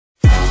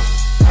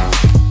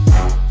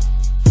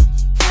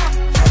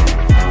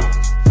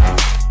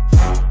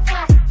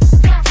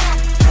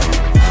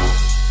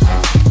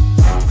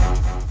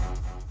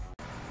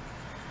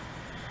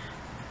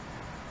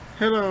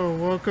Hello,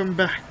 welcome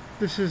back.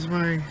 This is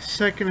my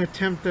second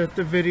attempt at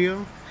the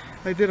video.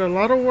 I did a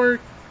lot of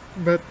work,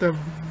 but the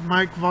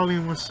mic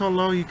volume was so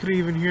low you couldn't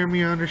even hear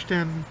me or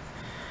understand me.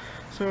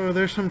 So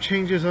there's some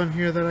changes on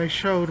here that I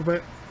showed,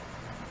 but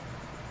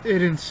it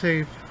didn't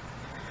save.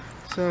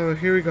 So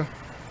here we go.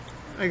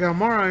 I got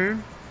more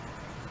iron.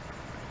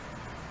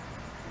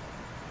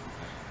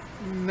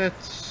 And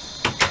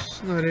that's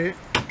not it.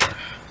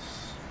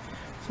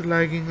 It's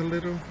lagging a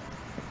little.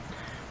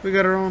 We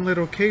got our own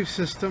little cave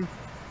system.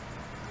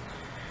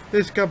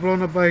 This got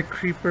blown up by a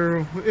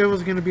creeper. It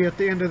was going to be at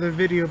the end of the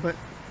video, but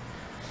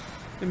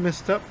it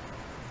messed up.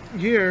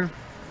 Here,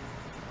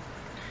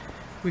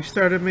 we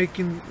started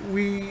making...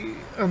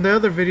 on the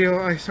other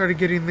video, I started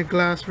getting the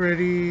glass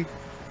ready.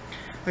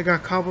 I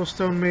got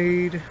cobblestone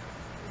made.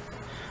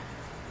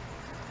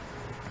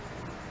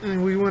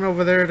 And we went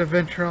over there to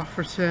venture off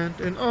for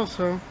sand. And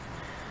also,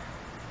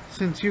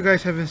 since you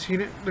guys haven't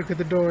seen it, look at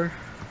the door.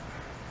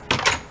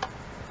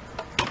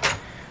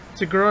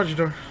 It's a garage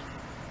door.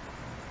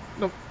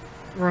 Nope.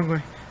 Wrong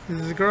way. This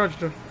is a garage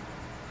door.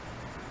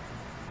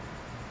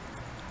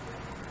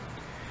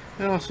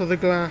 And also the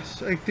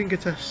glass. I think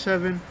it's a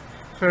 7,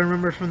 if I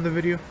remember from the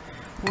video.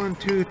 1,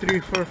 2, 3,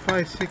 4,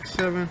 5, 6,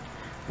 7.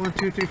 1,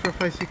 2, 3, 4,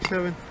 5, 6,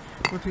 7.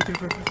 1, 2, 3,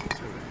 4, 5, 6,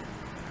 7.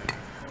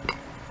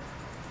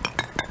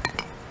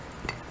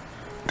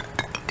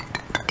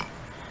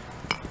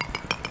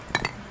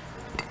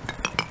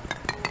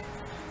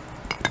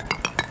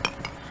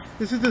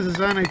 This is the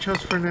design I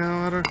chose for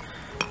now.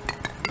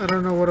 I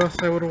don't know what else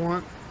I would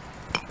want.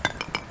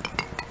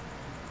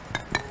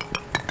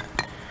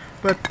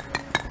 But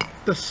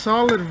the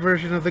solid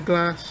version of the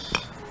glass,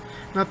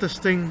 not the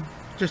sting,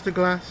 just the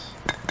glass.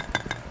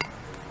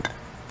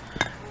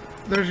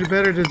 There's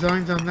better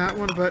designs on that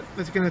one, but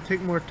it's going to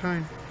take more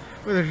time.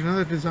 Wait, there's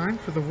another design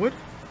for the wood?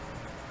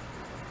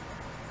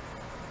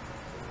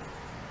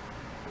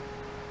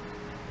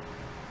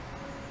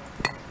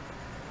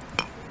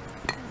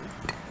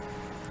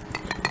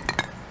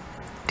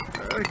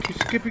 I keep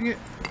skipping it.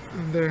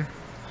 And there.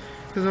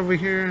 Because over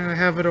here, I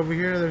have it over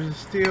here, there's a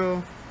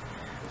steel,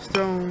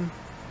 stone,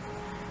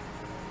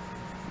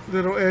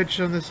 little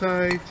edge on the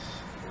sides.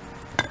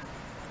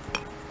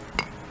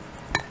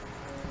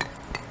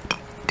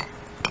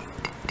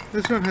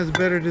 This one has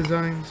better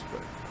designs,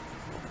 but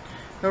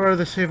I'd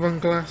rather save on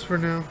glass for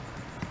now.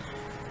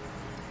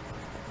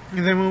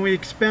 And then when we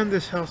expand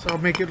this house, I'll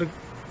make it look...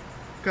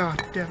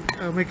 God damn it,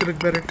 I'll make it look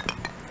better.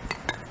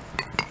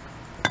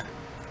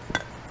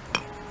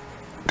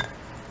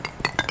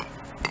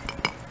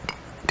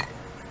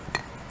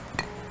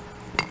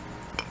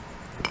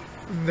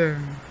 And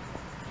there.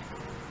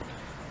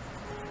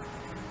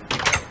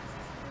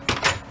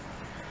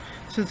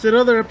 Since that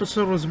other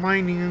episode was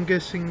mining, I'm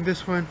guessing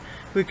this one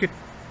we could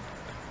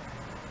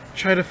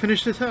try to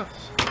finish this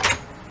house.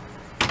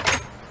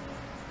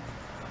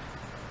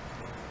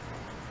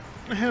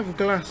 I have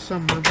glass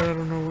somewhere, but I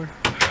don't know where.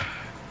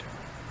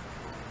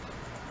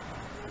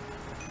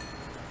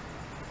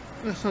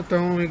 That's not the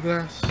only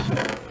glass.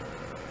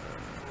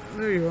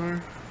 There you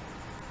are.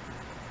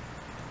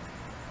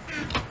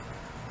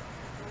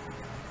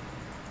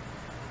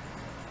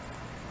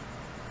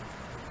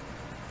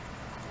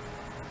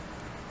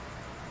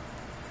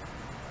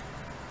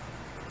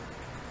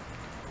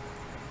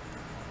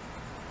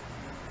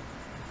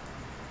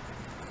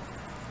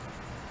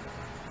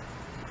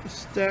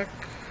 Stack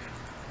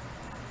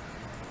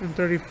and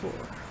 34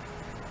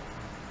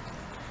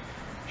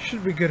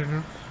 should be good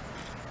enough.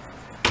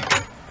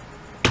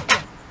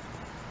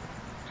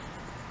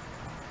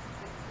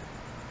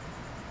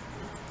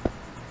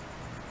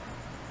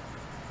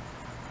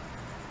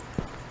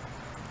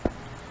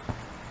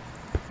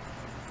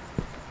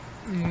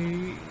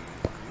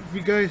 If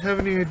you guys have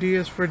any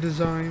ideas for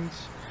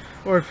designs,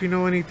 or if you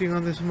know anything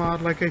on this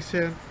mod, like I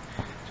said,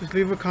 just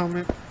leave a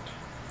comment.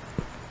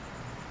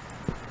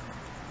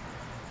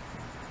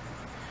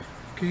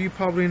 Because you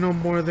probably know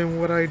more than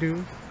what I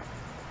do.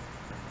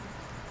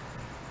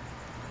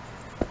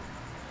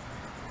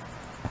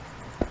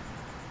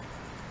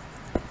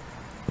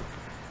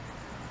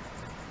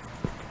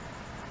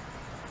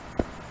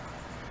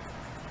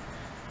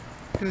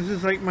 This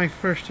is like my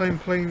first time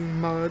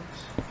playing mods.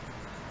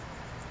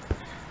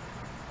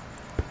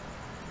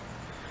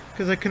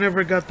 Because I could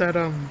never got that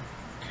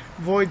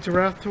Void's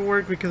Wrath to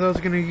work, because I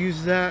was going to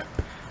use that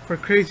for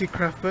Crazy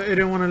Craft, but it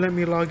didn't want to let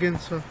me log in,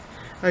 so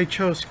I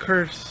chose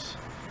Curse.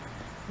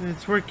 And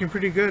it's working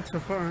pretty good so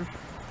far.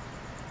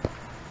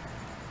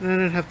 And I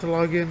didn't have to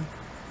log in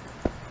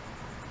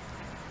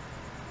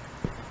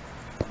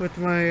with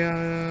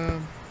my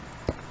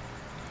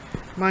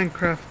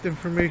Minecraft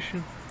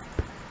information.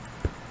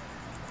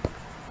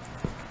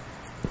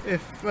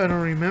 If I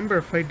don't remember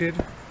if I did.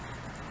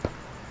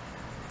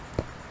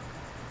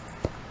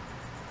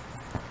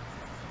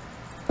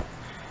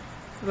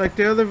 Like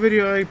the other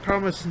video, I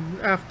promised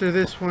after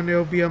this one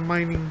it'll be a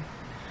mining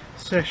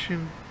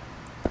session.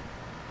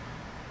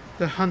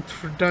 The hunt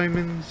for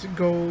diamonds,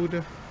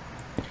 gold,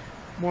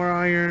 more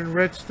iron,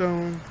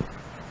 redstone.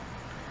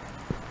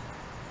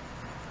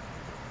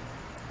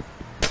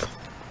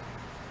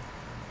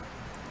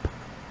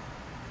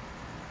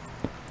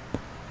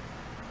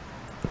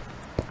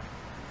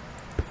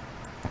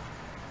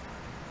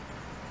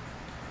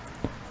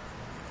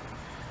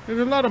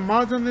 There's a lot of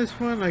mods on this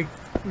one, like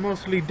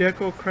mostly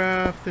deco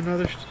craft and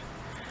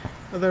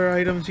other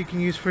items you can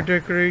use for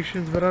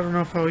decorations, but I don't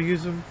know if I'll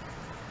use them.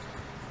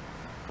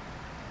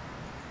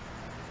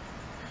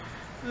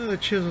 The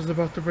chisel's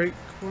about to break.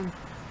 1,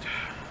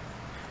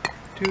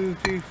 2,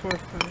 3, 4,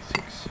 5,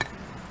 6.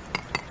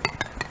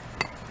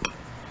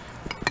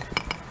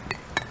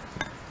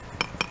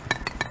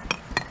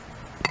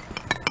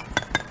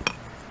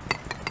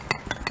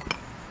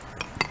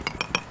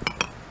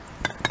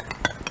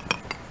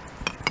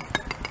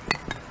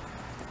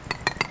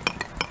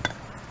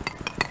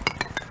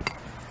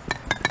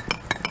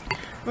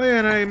 Oh yeah,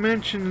 and I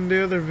mentioned in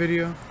the other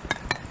video,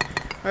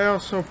 I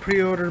also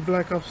pre-ordered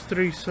Black Ops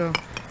 3, so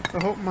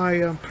I hope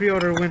my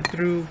pre-order went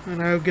through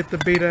and I'll get the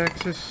beta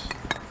access.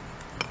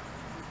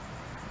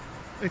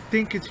 I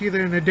think it's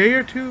either in a day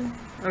or two.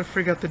 I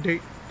forgot the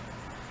date.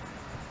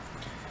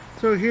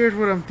 So here's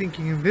what I'm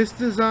thinking. In this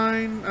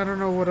design, I don't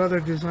know what other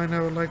design I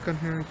would like on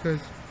here,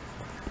 because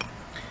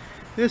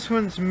this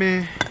one's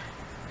meh,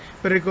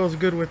 but it goes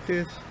good with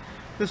this.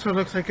 This one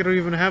looks like it don't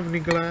even have any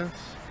glass.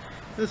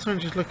 This one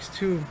just looks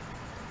too...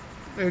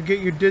 it'll get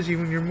you dizzy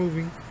when you're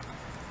moving.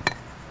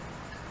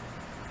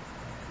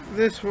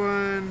 This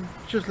one,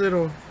 just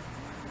little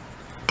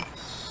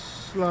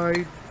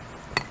slide.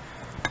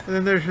 And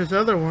then there's this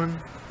other one,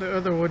 the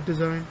other wood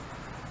design.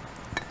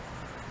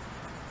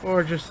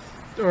 Or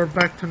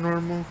back to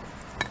normal.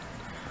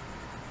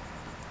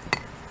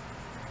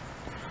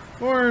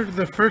 Or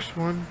the first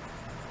one.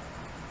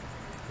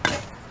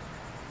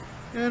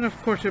 And of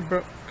course it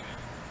broke.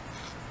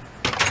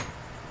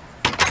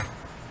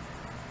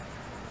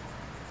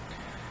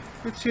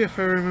 Let's see if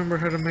I remember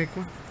how to make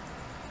one.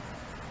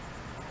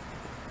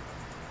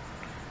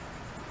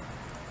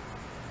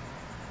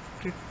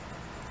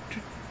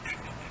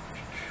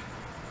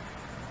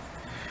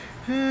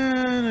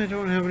 And I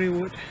don't have any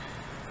wood.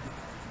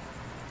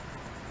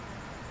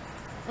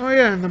 Oh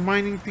yeah, and the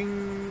mining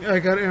thing, I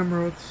got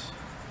emeralds.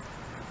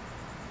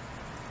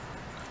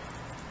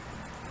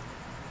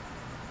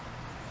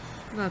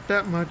 Not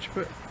that much,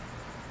 but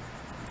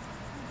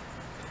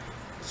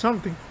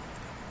something.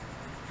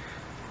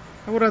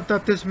 I would have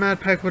thought this mad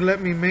pack would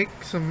let me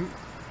make some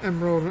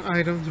emerald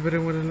items, but it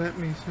wouldn't let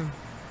me, so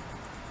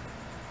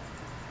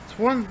it's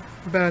one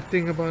bad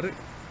thing about it.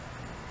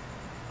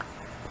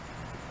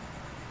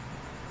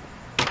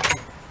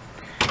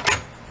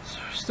 So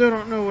still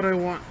don't know what I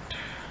want.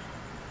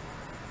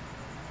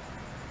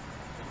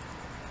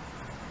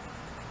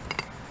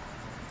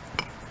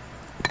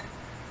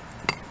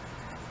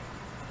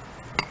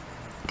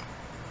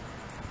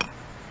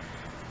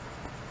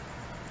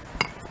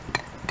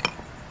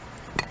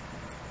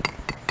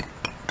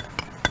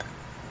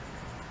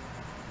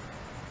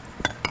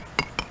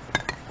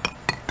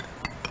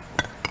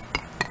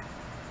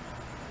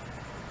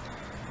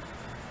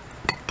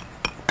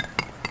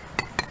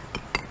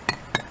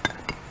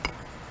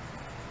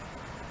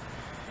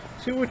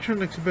 See which one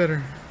looks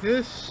better,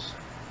 this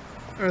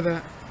or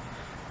that.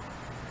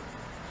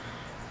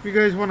 If you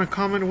guys want to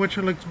comment which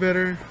one looks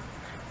better,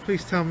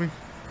 please tell me.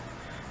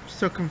 I'm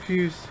still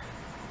confused.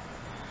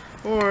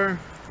 Or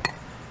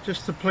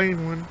just the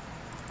plain one.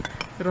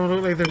 It don't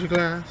look like there's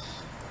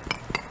glass.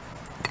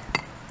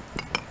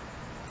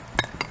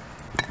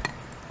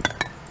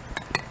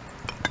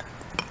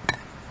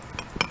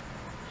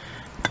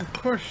 Of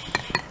course.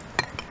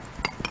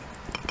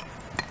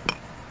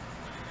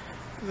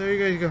 There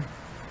you guys go.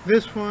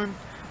 This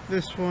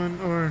one,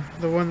 or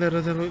the one that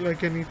doesn't look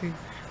like anything.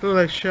 Look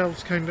like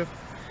shelves, kind of.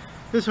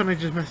 This one I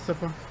just messed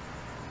up on.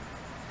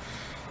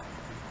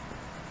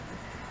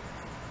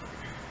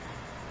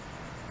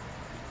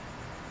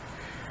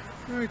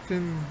 Alright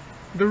then.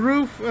 The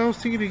roof, I was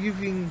thinking of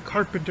using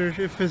carpenter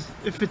if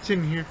it's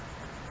in here.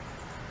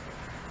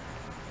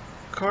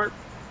 I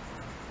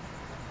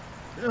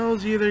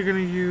was either gonna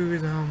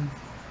use and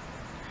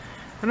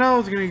I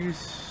was gonna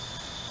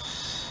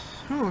use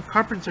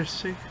carpenters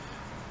safe.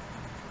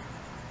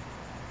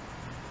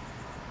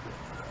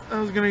 I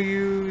was gonna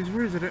use,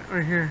 where is it at?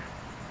 Right here.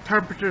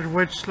 Carpenter's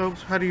wedge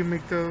slopes. How do you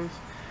make those?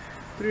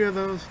 3 of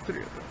those,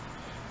 3 of those.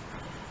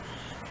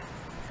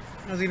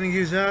 I was gonna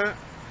use that.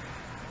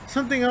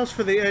 Something else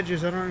for the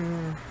edges, I don't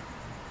remember.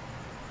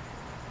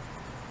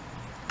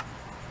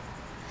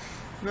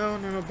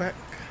 No, back.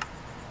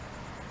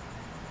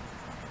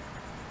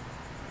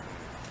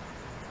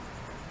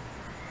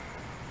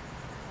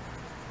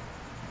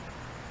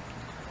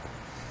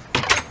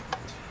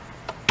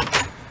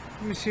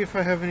 Let me see if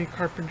I have any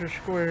carpenter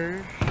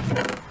squares.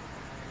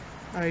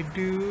 I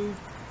do.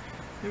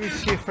 Let me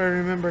see if I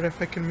remembered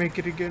if I can make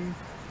it again.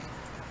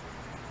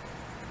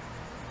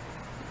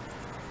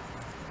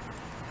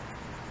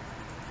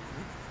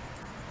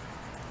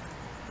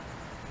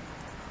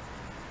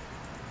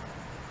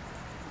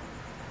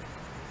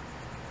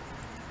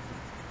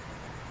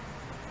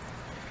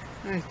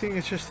 I think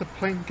it's just a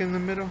plank in the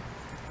middle.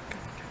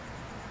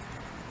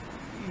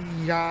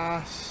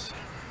 Yes.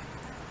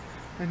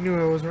 I knew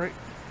I was right.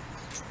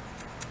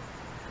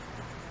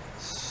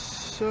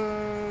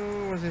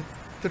 So, was it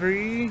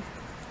 3?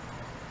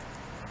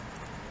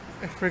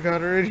 I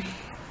forgot already.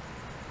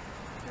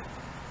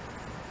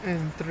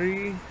 And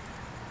 3.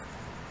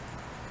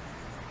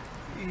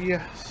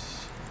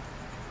 Yes.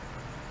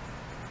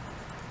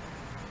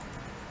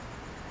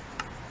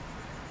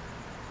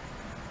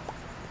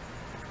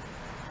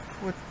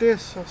 With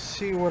this, I'll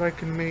see what I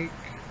can make.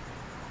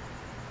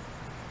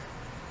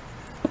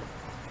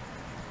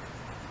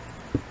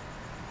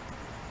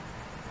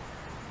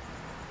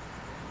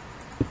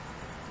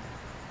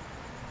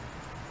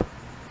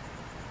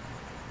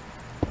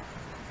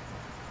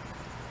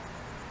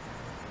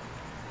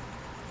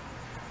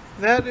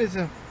 That is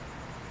a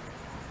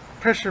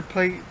pressure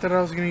plate that I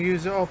was going to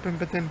use to open,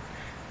 but then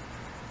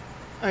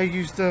I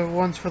used the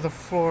ones for the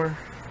floor.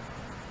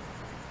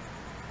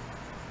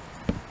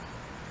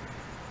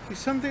 Do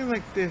something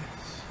like this.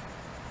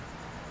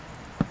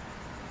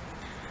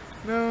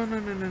 No.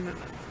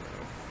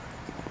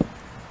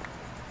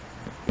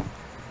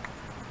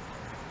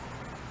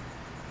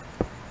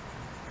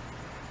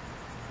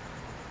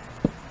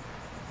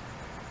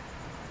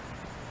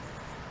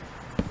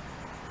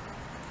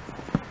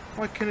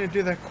 Why can't I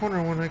do that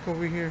corner one like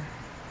over here?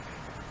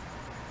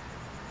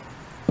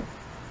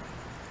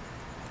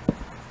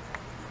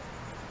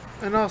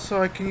 And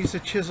also I can use a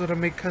chisel to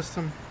make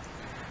custom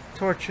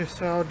torches,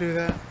 so I'll do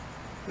that.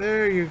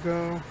 There you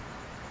go.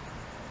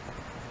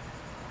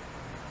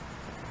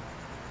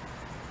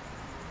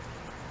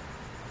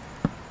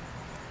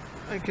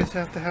 I guess I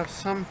have to have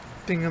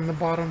something on the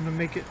bottom to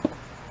make it.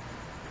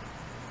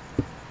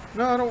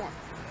 No, I don't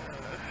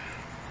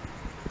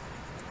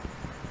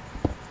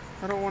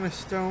want a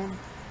stone,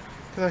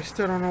 because I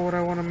still don't know what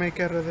I want to make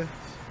out of this.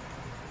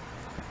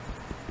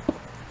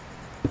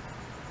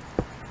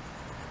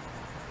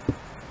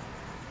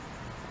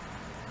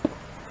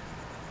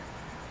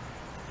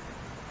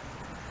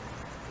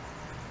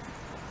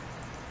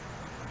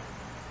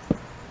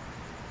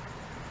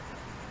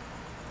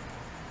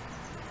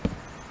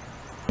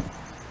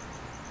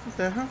 What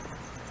the hell?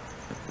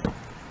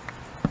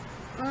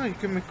 Oh, you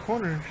can make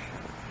corners.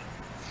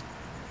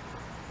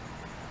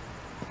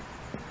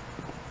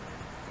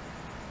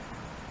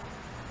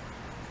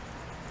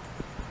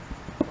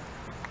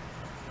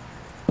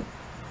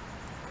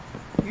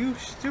 You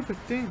stupid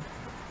thing.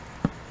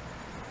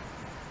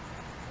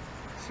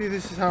 See,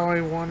 this is how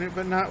I want it,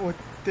 but not with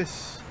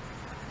this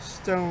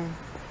stone.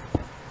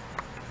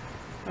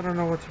 I don't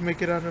know what to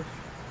make it out of.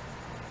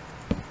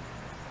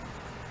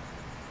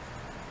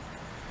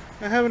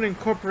 I haven't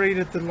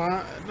incorporated the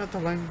line, not the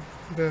line,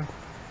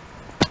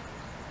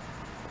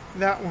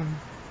 that one.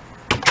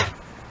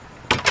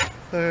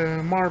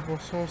 The marble,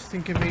 so I was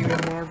thinking maybe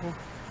a marble.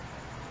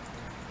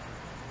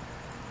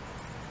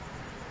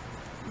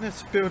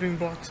 That's building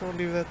blocks, so I'll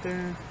leave that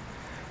there.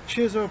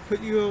 Chisel,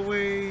 put you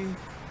away.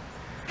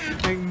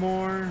 Make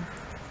more.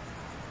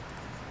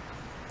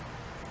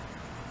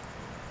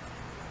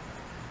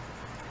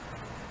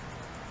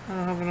 I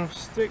don't have enough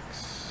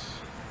sticks.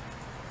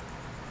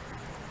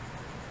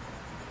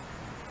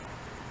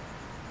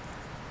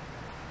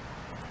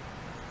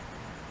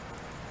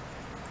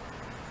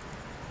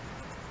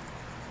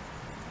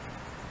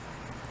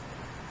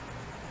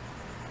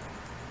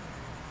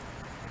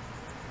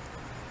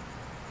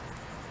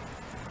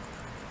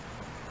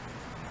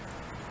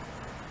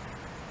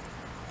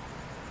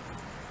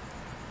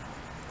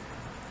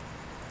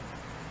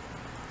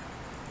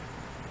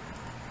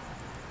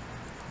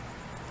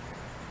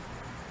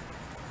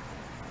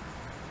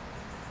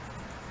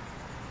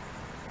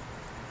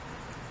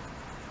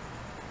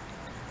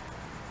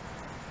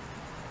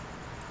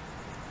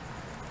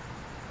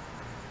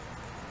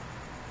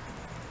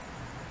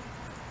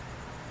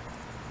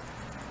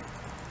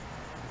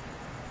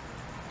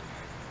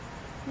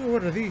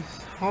 What are these?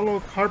 Hollow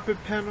carpet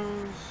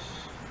panels.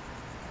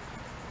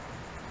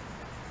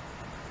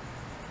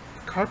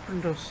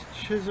 Carpenter's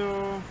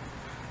chisel.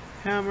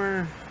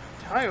 Hammer.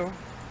 Tile.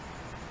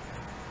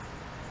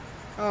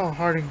 Oh,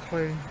 hardened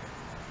clay.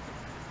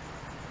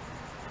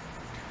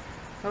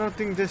 I don't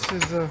think this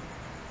is the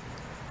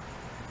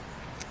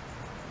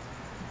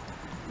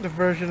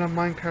version of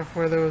Minecraft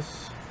where there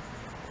was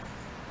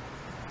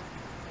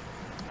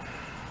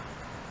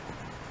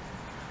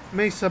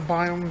mesa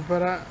biomes,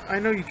 but I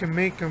know you can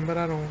make them, but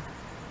I don't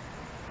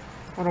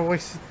want to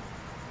waste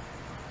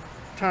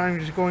time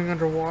just going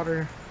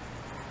underwater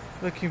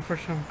looking for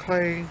some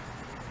clay.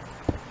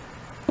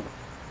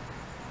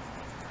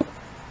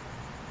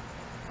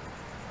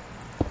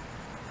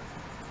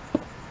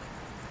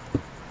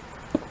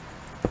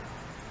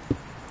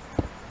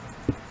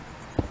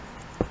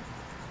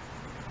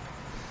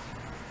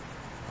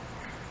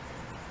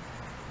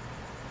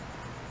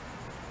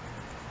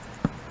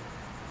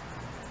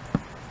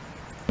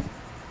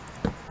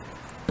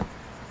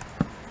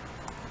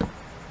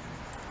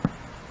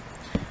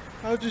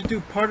 I'll just do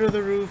part of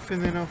the roof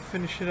and then I'll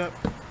finish it up.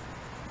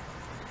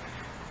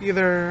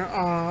 Either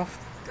off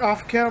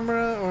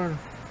camera or...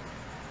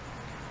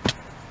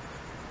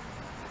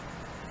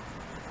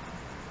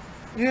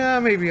 yeah,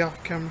 maybe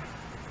off camera.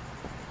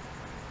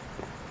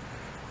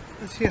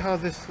 Let's see how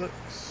this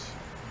looks.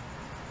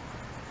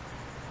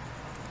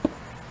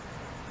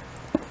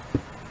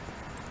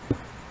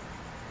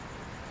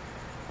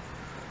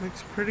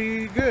 Looks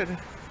pretty good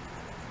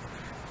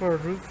for a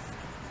roof.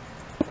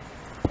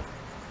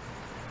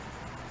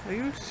 Are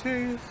you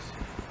serious?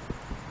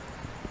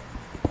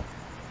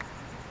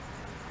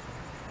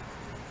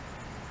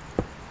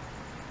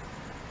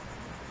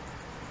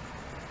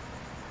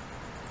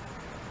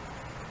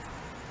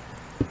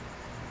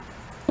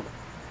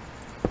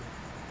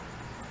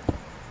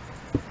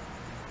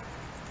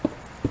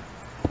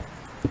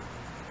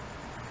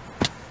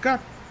 God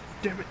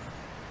damn it.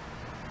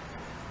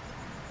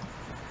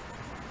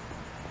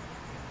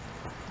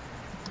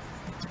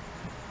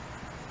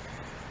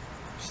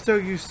 Still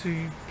used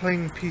to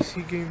playing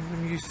PC games.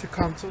 I'm used to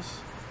consoles.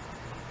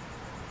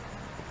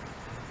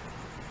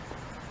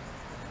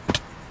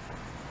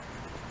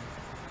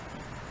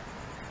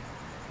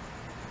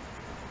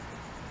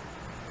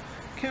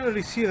 Can't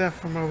really see that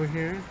from over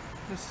here.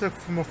 Let's look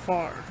from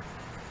afar.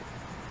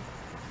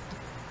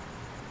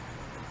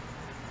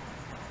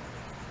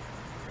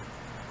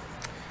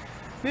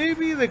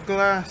 Maybe the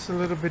glass a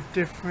little bit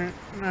different,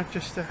 not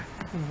just a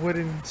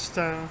wooden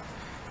style,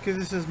 because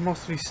this is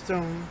mostly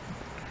stone.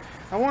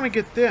 I want to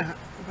get that,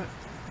 but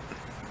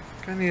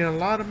I need a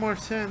lot of more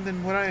sand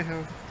than what I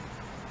have.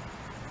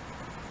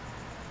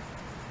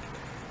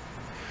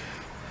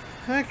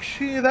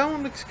 Actually, that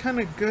one looks kind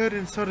of good,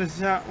 and so does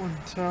that one,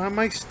 so I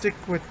might stick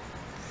with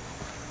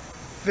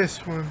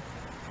this one.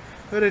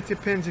 But it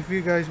depends if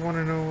you guys want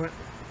to know it.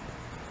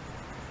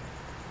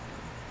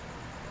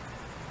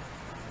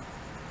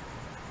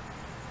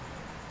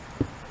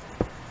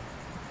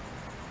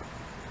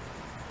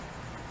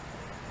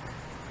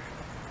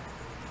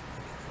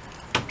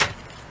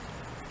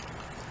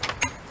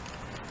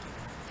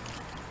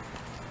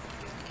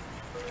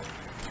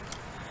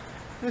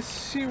 Let's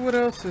see what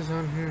else is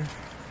on here.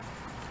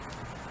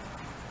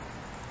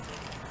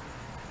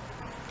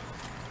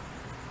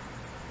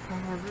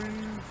 Power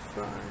ring,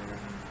 fire.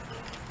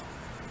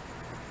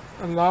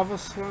 A lava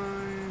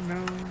slime,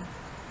 no.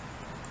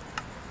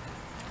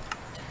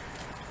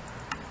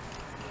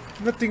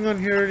 Nothing on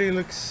here really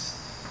looks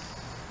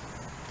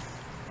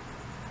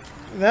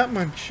that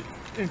much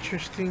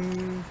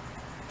interesting.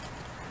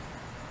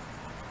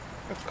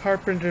 A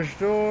carpenter's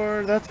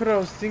door, that's what I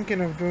was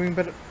thinking of doing,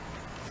 but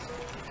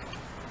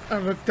I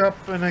looked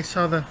up and I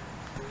saw the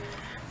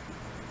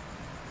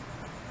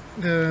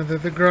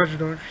garage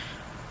doors.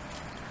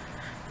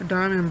 A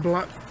diamond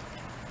block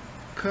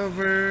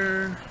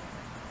cover.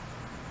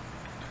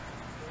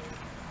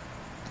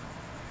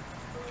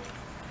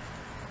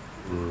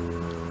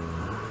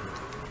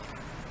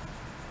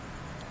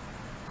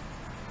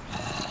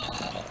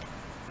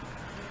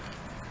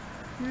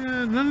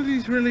 Yeah, none of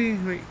these really,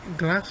 wait,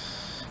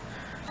 glass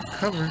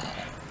cover.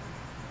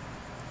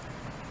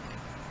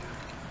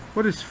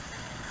 What is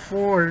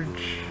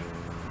forge?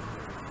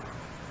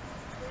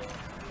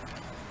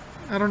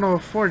 I don't know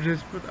what forge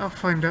is, but I'll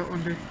find out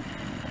one day.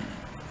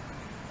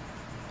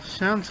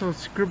 Chancel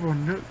scribble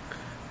nook.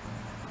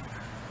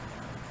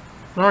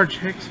 Large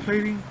hex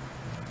plating.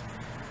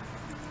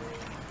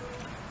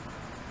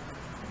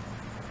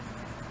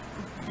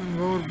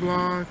 Gold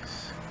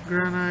blocks,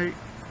 granite,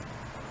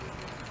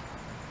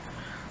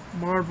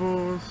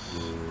 marbles.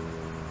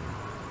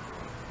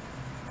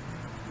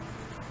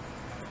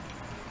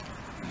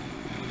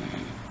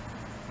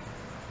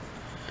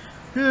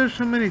 There's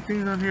so many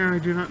things on here I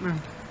do not know.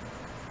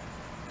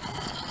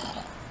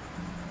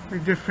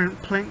 Like different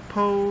plank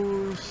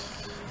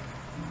posts,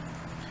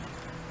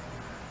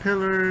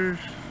 pillars.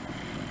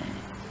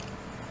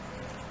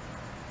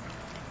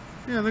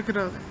 Yeah, look at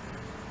all that.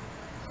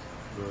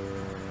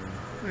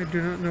 I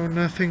do not know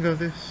nothing of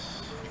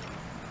this.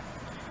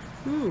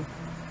 Ooh.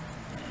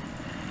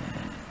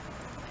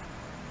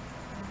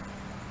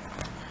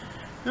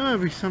 That might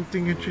be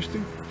something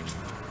interesting.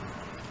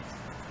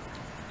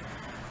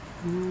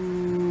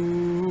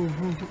 Ooh.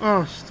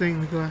 Oh,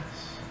 stained glass.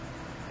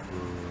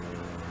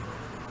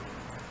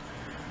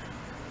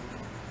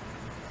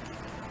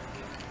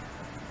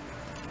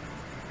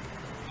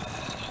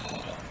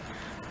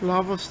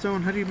 Lava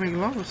stone. How do you make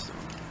lava stone?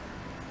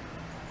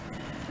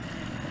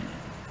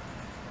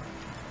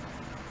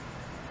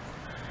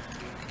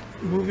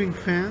 Moving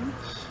fans.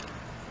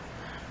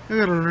 I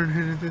gotta learn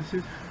how to do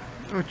this.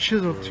 Oh,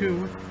 chisel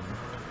too.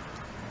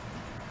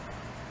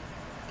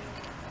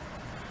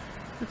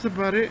 That's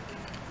about it.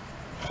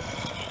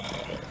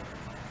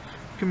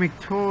 You can make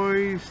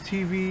toys,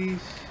 TVs.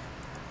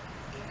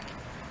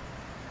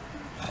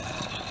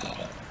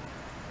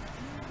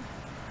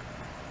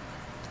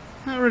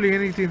 Not really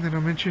anything that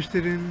I'm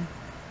interested in.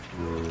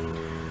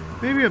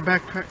 Maybe a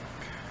backpack.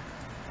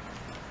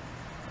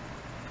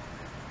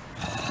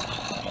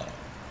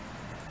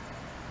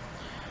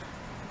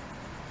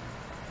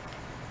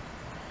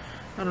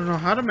 I don't know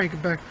how to make a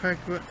backpack,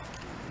 but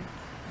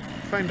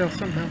find out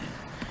somehow.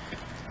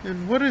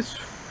 And what is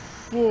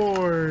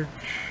forge?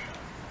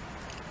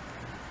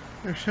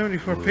 There's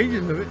 74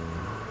 pages of it.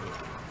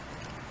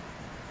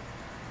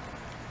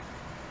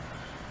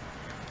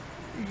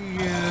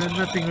 Yeah,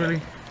 nothing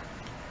really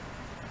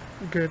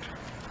good.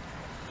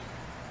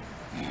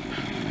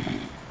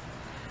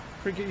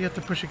 Forget you have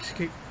to push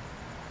escape.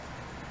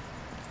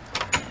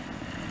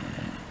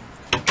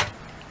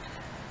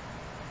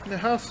 The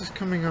house is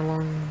coming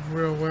along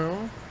real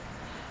well.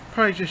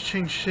 Probably just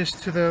change this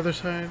to the other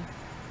side.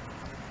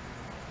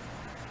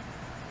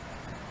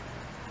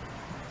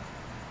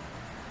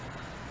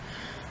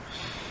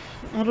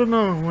 I don't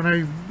know, when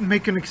I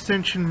make an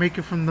extension, make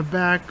it from the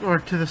back or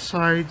to the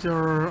sides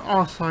or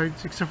all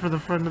sides except for the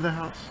front of the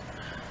house.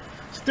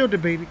 Still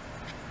debating.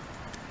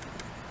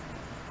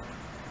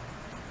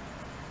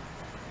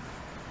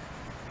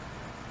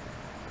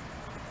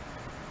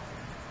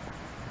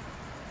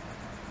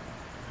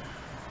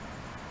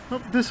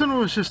 Well, this one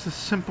was just a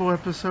simple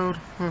episode.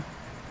 Well,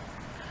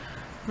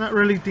 not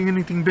really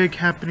anything big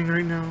happening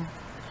right now.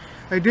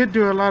 I did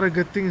do a lot of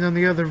good things on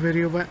the other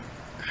video, but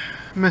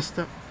messed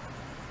up.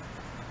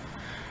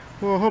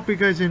 Well, I hope you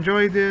guys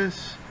enjoyed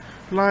this.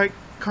 Like,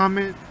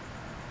 comment,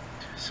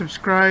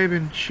 subscribe,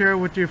 and share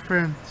with your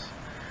friends.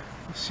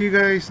 See you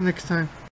guys next time.